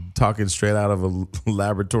 like you talking straight out of a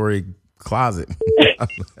laboratory closet.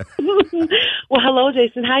 Well, hello,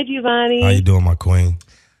 Jason. Hi, Giovanni. How you doing, my queen?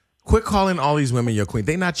 Quit calling all these women your queen.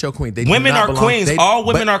 They not your queen. They women are queens. All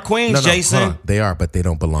women are queens, no, Jason. Hold on. They are, but they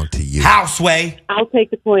don't belong to you. Houseway. I'll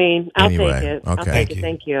take the queen. I'll Anyway, take it. okay. I'll take it.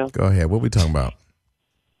 Thank you. Go ahead. What are we talking about?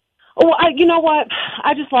 Oh, you know what?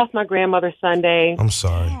 I just lost my grandmother Sunday. I'm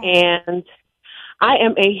sorry. And I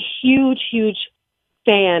am a huge, huge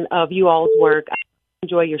fan of you all's work. I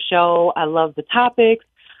enjoy your show. I love the topics.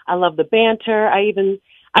 I love the banter. I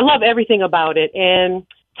love everything about it. And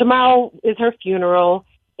tomorrow is her funeral.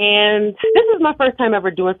 And this is my first time ever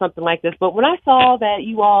doing something like this. But when I saw that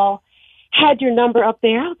you all had your number up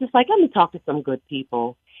there, I was just like, let me talk to some good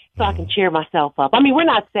people so I can cheer myself up. I mean, we're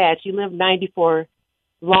not sad. She lived 94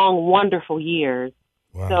 long, wonderful years.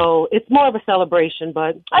 Wow. So it's more of a celebration,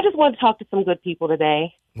 but I just wanted to talk to some good people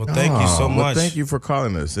today. Well, thank you so much. Well, thank you for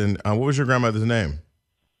calling us. And what was your grandmother's name?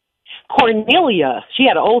 Cornelia. She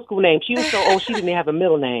had an old school name. She was so old she didn't even have a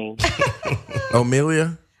middle name.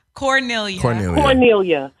 Amelia? Cornelia.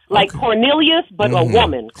 Like Cornelius, but a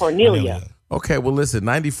woman. Cornelia. Okay, well, listen,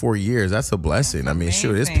 94 years, that's a blessing. I mean,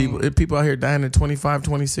 sure, there's people out here dying at 25,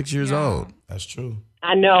 26 years old. That's true.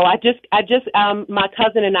 I know. I just, my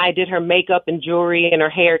cousin and I did her makeup and jewelry and her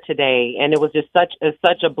hair today, and it was just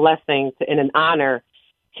such a blessing and an honor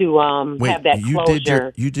to have that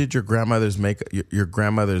closure. You did your grandmother's makeup, your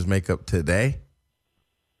grandmother's makeup today?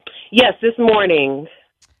 Yes, this morning.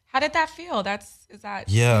 How did that feel?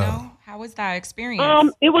 How was that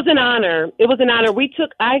experience? It was an honor.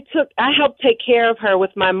 I helped take care of her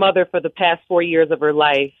with my mother for the past 4 years of her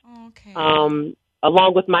life. Okay.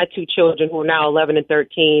 Along with my two children who are now 11 and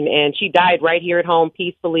 13. And she died right here at home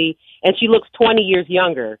peacefully. And she looks 20 years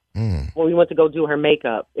younger when we went to go do her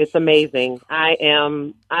makeup. It's amazing.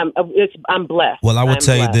 I'm blessed. Well, I will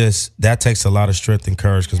tell you this. That takes a lot of strength and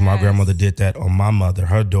courage because my grandmother did that on my mother,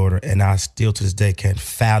 her daughter, and I still to this day can't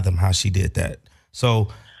fathom how she did that. So,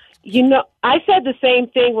 I said the same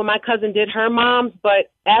thing when my cousin did her mom's,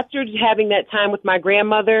 but after having that time with my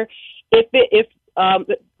grandmother, if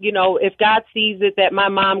God sees it that my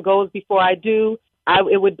mom goes before I do,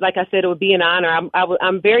 it would, like I said, it would be an honor.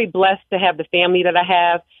 I'm very blessed to have the family that I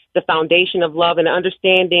have, the foundation of love and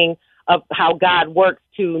understanding of how God works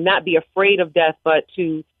to not be afraid of death, but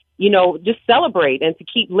to, just celebrate and to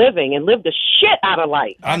keep living and live the shit out of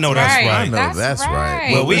life. I know that's right. I know that's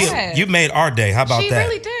right. Well, you made our day. How about that? She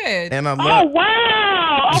really did. And oh,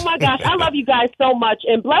 wow. Oh, my gosh. I love you guys so much.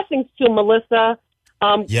 And blessings to Melissa.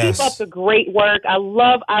 Yes. Keep up the great work.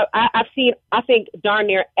 I've seen, I think, darn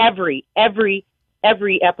near every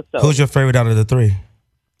episode. Who's your favorite out of the three?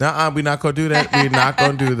 We're not going to do that. We're not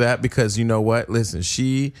going to do that because you know what? Listen,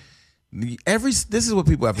 this is what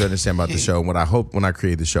people have to understand about the show and what I hope when I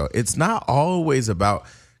create the show. It's not always about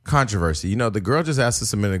controversy. The girl just asked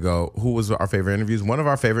us a minute ago who was our favorite interviews. One of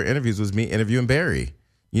our favorite interviews was me interviewing Barry.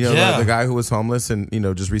 The guy who was homeless and,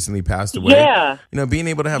 just recently passed away. Yeah. Being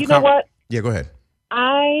able to have... You know what? Yeah, go ahead.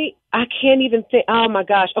 I can't even think. Oh, my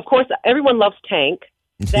gosh. Of course, everyone loves Tank.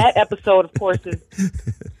 That episode, of course, is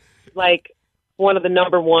like one of the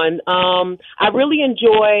number one. I really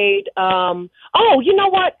enjoyed. You know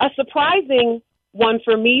what? A surprising one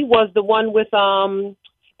for me was the one with A1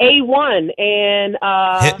 and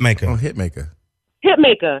Hitmaker. Oh, Hitmaker.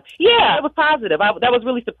 Hitmaker. Yeah, it was positive. That was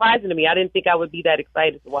really surprising to me. I didn't think I would be that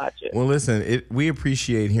excited to watch it. Well, listen, we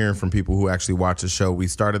appreciate hearing from people who actually watch the show. We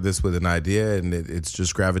started this with an idea, and it's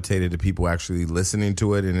just gravitated to people actually listening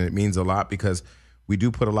to it, and it means a lot because we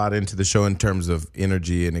do put a lot into the show in terms of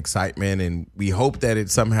energy and excitement, and we hope that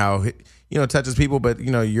it somehow touches people. But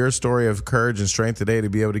your story of courage and strength today to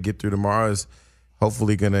be able to get through tomorrow is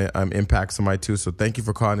hopefully going to impact somebody too. So thank you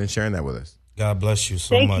for calling and sharing that with us. God bless you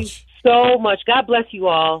so much. Thank you so much. God bless you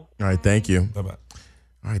all. All right, thank you. Bye-bye.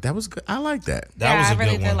 All right, that was good. I like that. I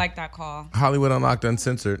really did like that call. Hollywood Unlocked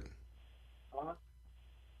Uncensored.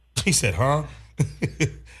 He said, huh?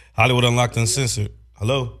 Hollywood Unlocked Uncensored.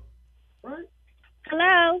 Hello.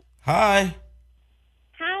 Hello. Hi.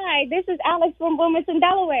 Hi, this is Alex from Wilmington,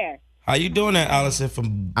 Delaware. How you doing there,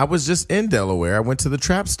 Allison? I was just in Delaware. I went to the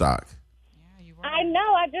Trap Stock. I know.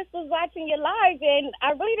 I just was watching you live, and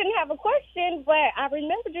I really didn't have a question, but I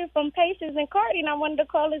remembered you from Patience and Cardi, and I wanted to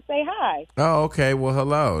call and say hi. Oh, okay. Well,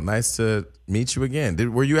 hello. Nice to meet you again.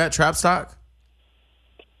 Were you at Trap Stock?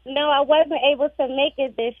 No, I wasn't able to make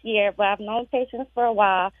it this year, but I've known Patience for a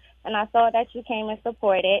while, and I saw that you came and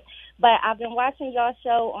supported. But I've been watching y'all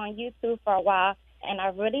show on YouTube for a while, and I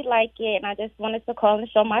really like it, and I just wanted to call and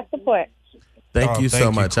show my support. Thank you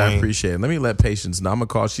so much. I appreciate it. Let me let Patience know. I'm going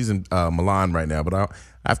to call. She's in Milan right now, but I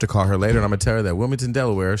have to call her later, and I'm going to tell her that Wilmington,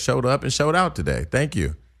 Delaware showed up and showed out today. Thank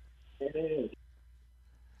you.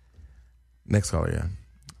 Next caller, yeah.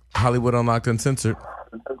 Hollywood Unlocked Uncensored.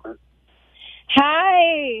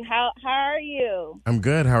 Hi, how are you? I'm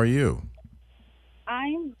good. How are you?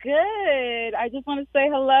 I'm good. I just want to say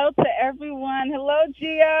hello to everyone. Hello,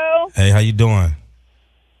 Gio. Hey, how you doing?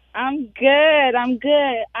 I'm good.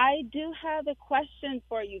 I do have a question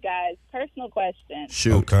for you guys. Personal question.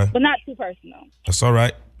 Shoot. Okay. But not too personal. That's all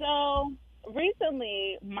right. So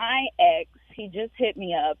recently, my ex, he just hit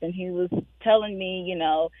me up and he was telling me,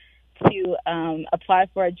 to apply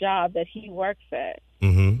for a job that he works at.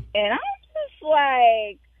 Mm-hmm. And I'm just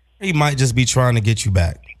like... He might just be trying to get you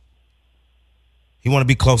back. He want to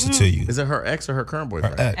be closer to you. Is it her ex or her current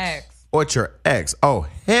boyfriend? Her ex. Or it's your ex. Oh,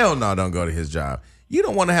 hell no, don't go to his job. You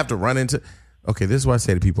don't want to have to run into... Okay, this is what I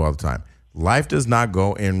say to people all the time. Life does not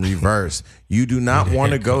go in reverse. You do not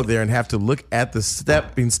want to go there and have to look at the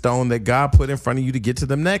stepping stone that God put in front of you to get to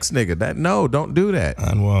the next nigga. No, don't do that.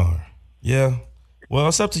 Anwar. Yeah. Well,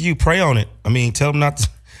 it's up to you. Pray on it. I mean, tell him not to...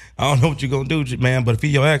 I don't know what you're going to do, man, but if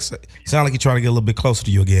he's your ex, it sounds like he's trying to get a little bit closer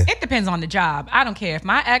to you again. It depends on the job. I don't care. If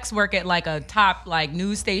my ex work at like a top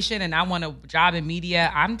news station and I want a job in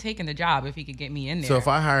media, I'm taking the job if he could get me in there. So if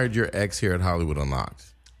I hired your ex here at Hollywood Unlocked.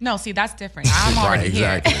 No, see, that's different. I'm already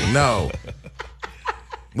exactly. here. No.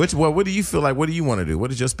 What do you feel like? What do you want to do?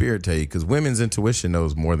 What does your spirit tell you? Because women's intuition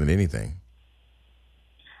knows more than anything.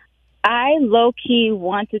 I low-key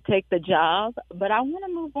want to take the job, but I want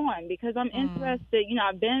to move on because I'm interested.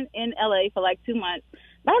 I've been in LA for like 2 months.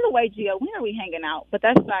 By the way, Gio, when are we hanging out? But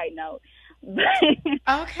that's a side note. Okay.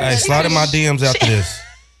 Hey, slide in my DMs after this.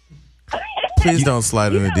 Please don't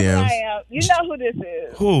slide in the DMs. You know who this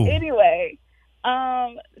is. Who? Anyway,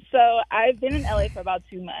 so I've been in LA for about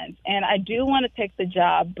 2 months, and I do want to take the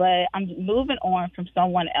job, but I'm moving on from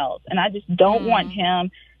someone else, and I just don't want him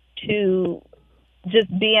to just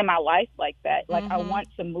be in my life like that. Like I want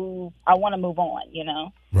to move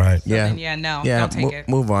on, Right. Yeah. Yeah. No, Yeah. don't take it.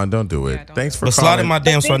 Move on. Don't do it. don't Thanks for But calling. slide in my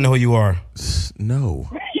DMs so I know who you are. No.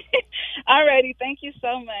 Alrighty, thank you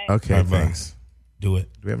so much. Okay, thanks. Do it.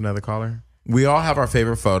 Do we have another caller? We all have our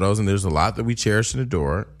favorite photos, and there's a lot that we cherish and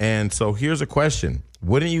adore. And so here's a question.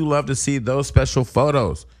 Wouldn't you love to see those special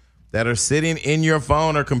photos that are sitting in your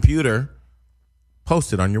phone or computer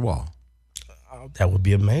posted on your wall? That would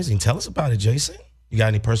be amazing. Tell us about it, Jason. You got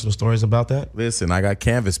any personal stories about that? Listen, I got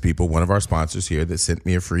Canvas People, one of our sponsors here, that sent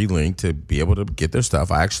me a free link to be able to get their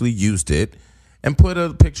stuff. I actually used it and put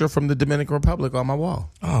a picture from the Dominican Republic on my wall.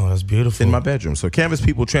 Oh, that's beautiful. In my bedroom. So Canvas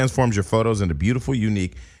People transforms your photos into beautiful,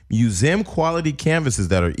 unique, museum-quality canvases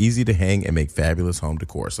that are easy to hang and make fabulous home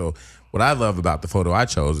decor. So what I love about the photo I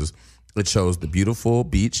chose is it shows the beautiful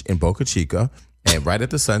beach in Boca Chica and right at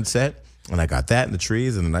the sunset. And I got that in the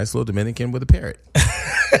trees and a nice little Dominican with a parrot.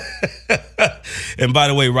 And by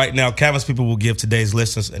the way, right now, Canvas People will give today's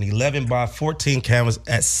listeners an 11 by 14 canvas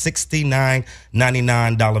at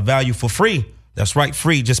 $69.99 value for free. That's right,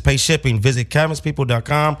 free. Just pay shipping. Visit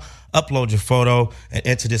canvaspeople.com, upload your photo, and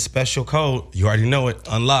enter this special code. You already know it.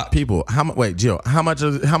 Unlock. People, wait, Jill, how much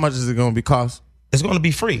is it going to be cost? It's going to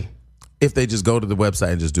be free. If they just go to the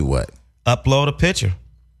website and just do what? Upload a picture.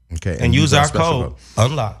 Okay. And use our code,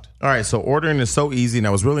 Unlocked. All right, so ordering is so easy, and I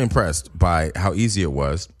was really impressed by how easy it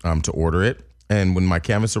was to order it. And when my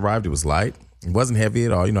canvas arrived, it was light. It wasn't heavy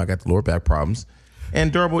at all. I got the lower back problems.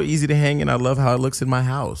 And durable, easy to hang, and I love how it looks in my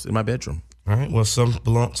house, in my bedroom. All right, well, some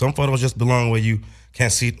photos just belong where you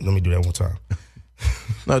can't see. Let me do that one time.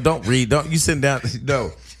 No, don't read. Don't you sit down.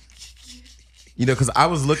 No. Because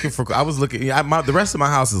the rest of my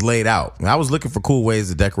house is laid out. I was looking for cool ways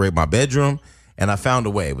to decorate my bedroom. And I found a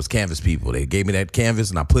way. It was Canvas People. They gave me that canvas,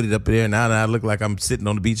 and I put it up there. And now I look like I'm sitting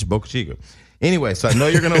on the beach in Boca Chica. Anyway, so I know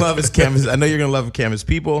you're gonna love this canvas. I know you're gonna love Canvas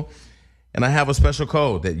People, and I have a special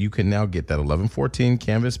code that you can now get that 1114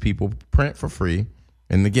 Canvas People print for free.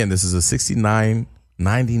 And again, this is a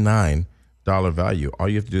 $69.99 value. All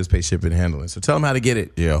you have to do is pay shipping and handling. So tell them how to get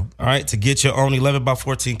it, Jill. All right, to get your own 11 by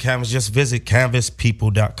 14 canvas, just visit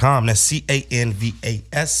canvaspeople.com. That's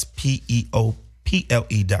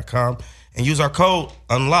CANVASPEOPLE.com. And use our code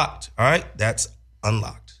UNLOCKED. All right? That's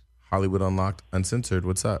UNLOCKED. Hollywood Unlocked Uncensored.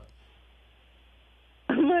 What's up?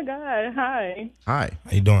 Oh, my God. Hi. Hi.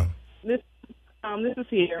 How you doing? This is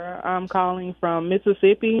Sierra. I'm calling from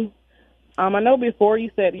Mississippi. I know before you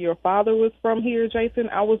said your father was from here, Jason.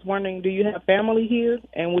 I was wondering, do you have family here,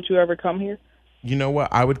 and would you ever come here? You know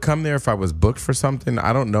what? I would come there if I was booked for something.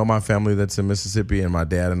 I don't know my family that's in Mississippi, and my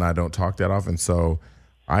dad and I don't talk that often, so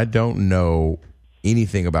I don't know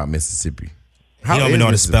anything about Mississippi. You don't even know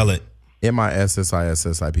how to spell it.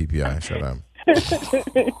 MISSISSIPPI. Shut up.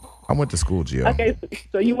 I went to school, Gio. Okay,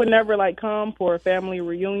 so you would never come for a family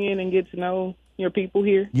reunion and get to know your people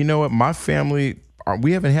here? You know what? My family,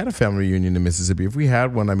 we haven't had a family reunion in Mississippi. If we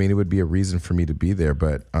had one, I mean, it would be a reason for me to be there.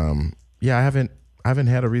 But yeah, I haven't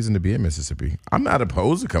had a reason to be in Mississippi. I'm not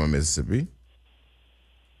opposed to coming to Mississippi.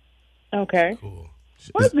 Okay. Cool.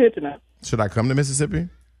 Well, that's good to know. Should I come to Mississippi?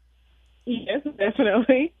 Yes,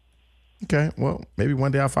 definitely. Okay. Well, maybe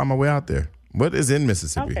one day I'll find my way out there. What is in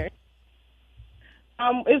Mississippi? Okay.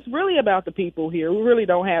 It's really about the people here. We really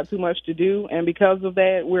don't have too much to do, and because of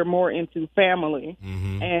that, we're more into family.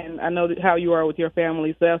 Mm-hmm. And I know how you are with your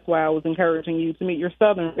family, so that's why I was encouraging you to meet your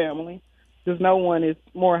Southern family, because no one is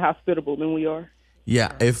more hospitable than we are.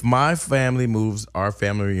 Yeah, if my family moves our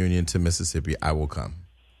family reunion to Mississippi, I will come.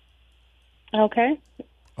 Okay.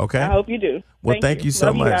 Okay. I hope you do. Well, thank you so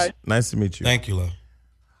Love much. You nice to meet you. Thank you, love.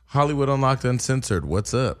 Hollywood Unlocked Uncensored.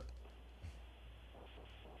 What's up?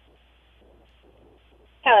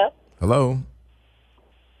 Hello. Hello.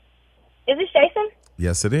 Is this Jason?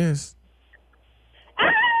 Yes, it is.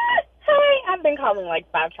 Hi. I've been calling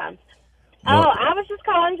 5 times. Well, I was just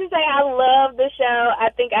calling to say I love the show. I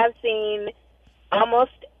think I've seen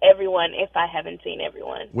almost everyone, if I haven't seen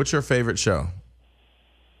everyone. What's your favorite show?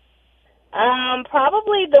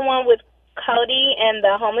 Probably the one with Cody and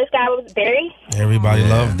the homeless guy with Barry. Everybody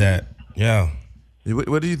loved that. Yeah.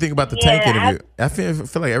 What do you think about the Tank interview? I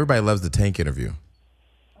feel like everybody loves the Tank interview.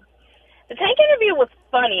 The Tank interview was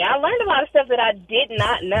funny. I learned a lot of stuff that I did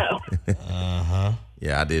not know. Uh-huh.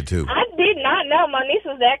 Yeah, I did too. I did not know my niece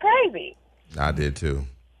was that crazy. I did too.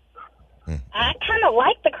 I kind of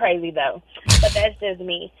like the crazy, though, but that's just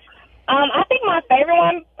me. I think my favorite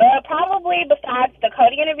one, probably besides the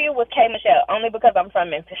Cody interview, was K. Michelle, only because I'm from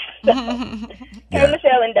Memphis. So, K.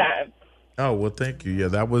 Michelle and Dime. Oh, well, thank you. Yeah,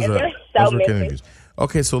 that was And a they're those so were good missing. interviews.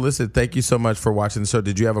 Okay, so listen, thank you so much for watching the show.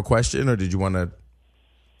 Did you have a question or did you want to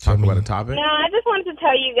talk about a topic? No, I just wanted to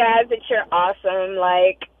tell you guys that you're awesome.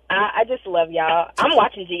 I just love y'all. I'm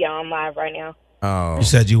watching Gia on live right now. Oh. You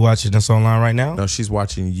said you watching us online right now? No, she's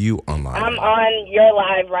watching you online. I'm on your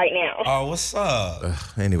live right now. Oh, what's up?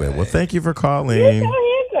 Anyway, well, thank you for You're calling. so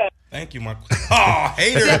handsome. Thank you, my. Oh,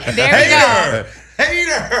 hater. There we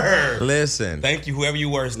Hater. Listen. Thank you, whoever you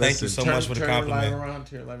were. Thank you so much for the compliment.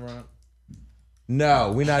 Turn your light around.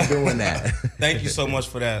 No, we're not doing that. Thank you so much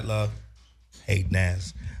for that, love. Hating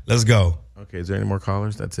ass. Let's go. Okay, is there any more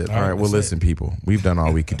callers? That's it. All All right, right, well, that's listen, people. We've done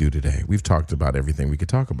all we could do today. We've talked about everything we could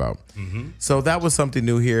talk about. Mm-hmm. So that was something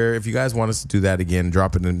new here. If you guys want us to do that again,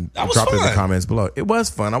 drop it in That was the fun. comments below. It was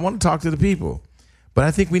fun. I want to talk to the people. But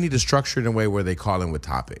I think we need to structure it in a way where they call in with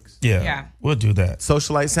topics. Yeah. We'll do that.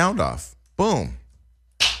 Socialite sound off. Boom.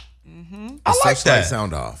 I like Socialite that.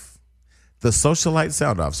 sound off. The Socialite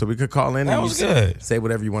sound off. So we could call in That and was you good. say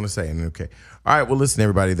whatever you want to say. And okay. All right. Well, listen,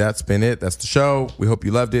 everybody. That's been it. That's the show. We hope you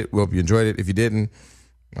loved it. We hope you enjoyed it. If you didn't,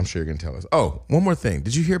 I'm sure you're going to tell us. Oh, one more thing.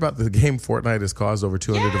 Did you hear about the game Fortnite has caused over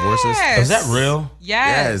 200 divorces? Is that real?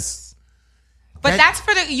 Yes. But that's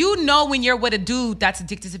for when you're with a dude that's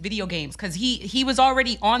addicted to video games, because he was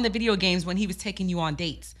already on the video games when he was taking you on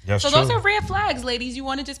dates. That's so those true. are red flags, ladies. You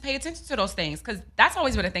want to just pay attention to those things, because that's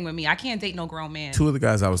always been a thing with me. I can't date no grown man. Two of the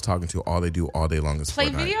guys I was talking to, all they do all day long is Play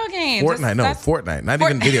Fortnite. video games. Fortnite. Not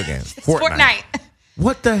even video games. Fortnite.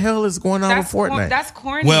 What the hell is going on with Fortnite? That's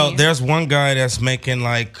corny. Well, there's one guy that's making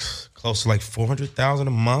close to $400,000 a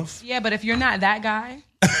month. Yeah, but if you're not that guy,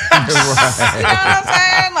 you know what I'm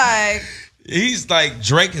saying? He's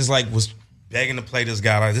Drake is was begging to play this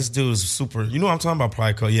guy. This dude is super. You know what I'm talking about?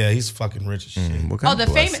 Probably. Yeah, he's fucking rich as shit.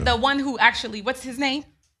 The one who actually, what's his name?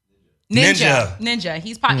 Ninja.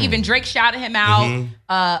 He's even Drake shouted him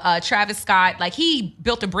out. Travis Scott, he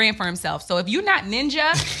built a brand for himself. So if you're not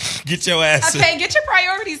Ninja, get your ass. Okay, get your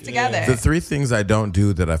priorities together. The three things I don't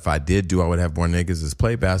do that if I did do, I would have more niggas is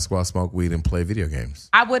play basketball, smoke weed, and play video games.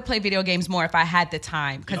 I would play video games more if I had the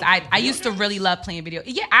time, because I used to really love playing video.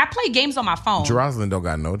 Yeah, I play games on my phone. Jeroslyn don't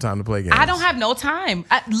got no time to play games. I don't have no time.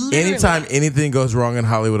 Anytime anything goes wrong in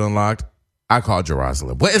Hollywood Unlocked, I call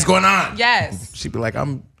Jeroslyn. What is going on? Yes. She'd be like,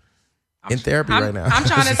 I'm in therapy right now. I'm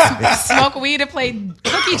trying to smoke weed and play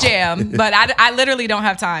Cookie Jam, but I literally don't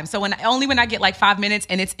have time. So when I get 5 minutes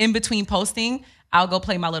and it's in between posting, I'll go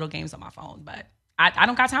play my little games on my phone. But I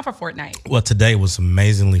don't got time for Fortnite. Well, today was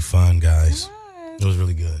amazingly fun, guys. It was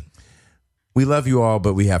really good. We love you all,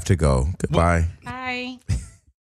 but we have to go. Goodbye. Bye.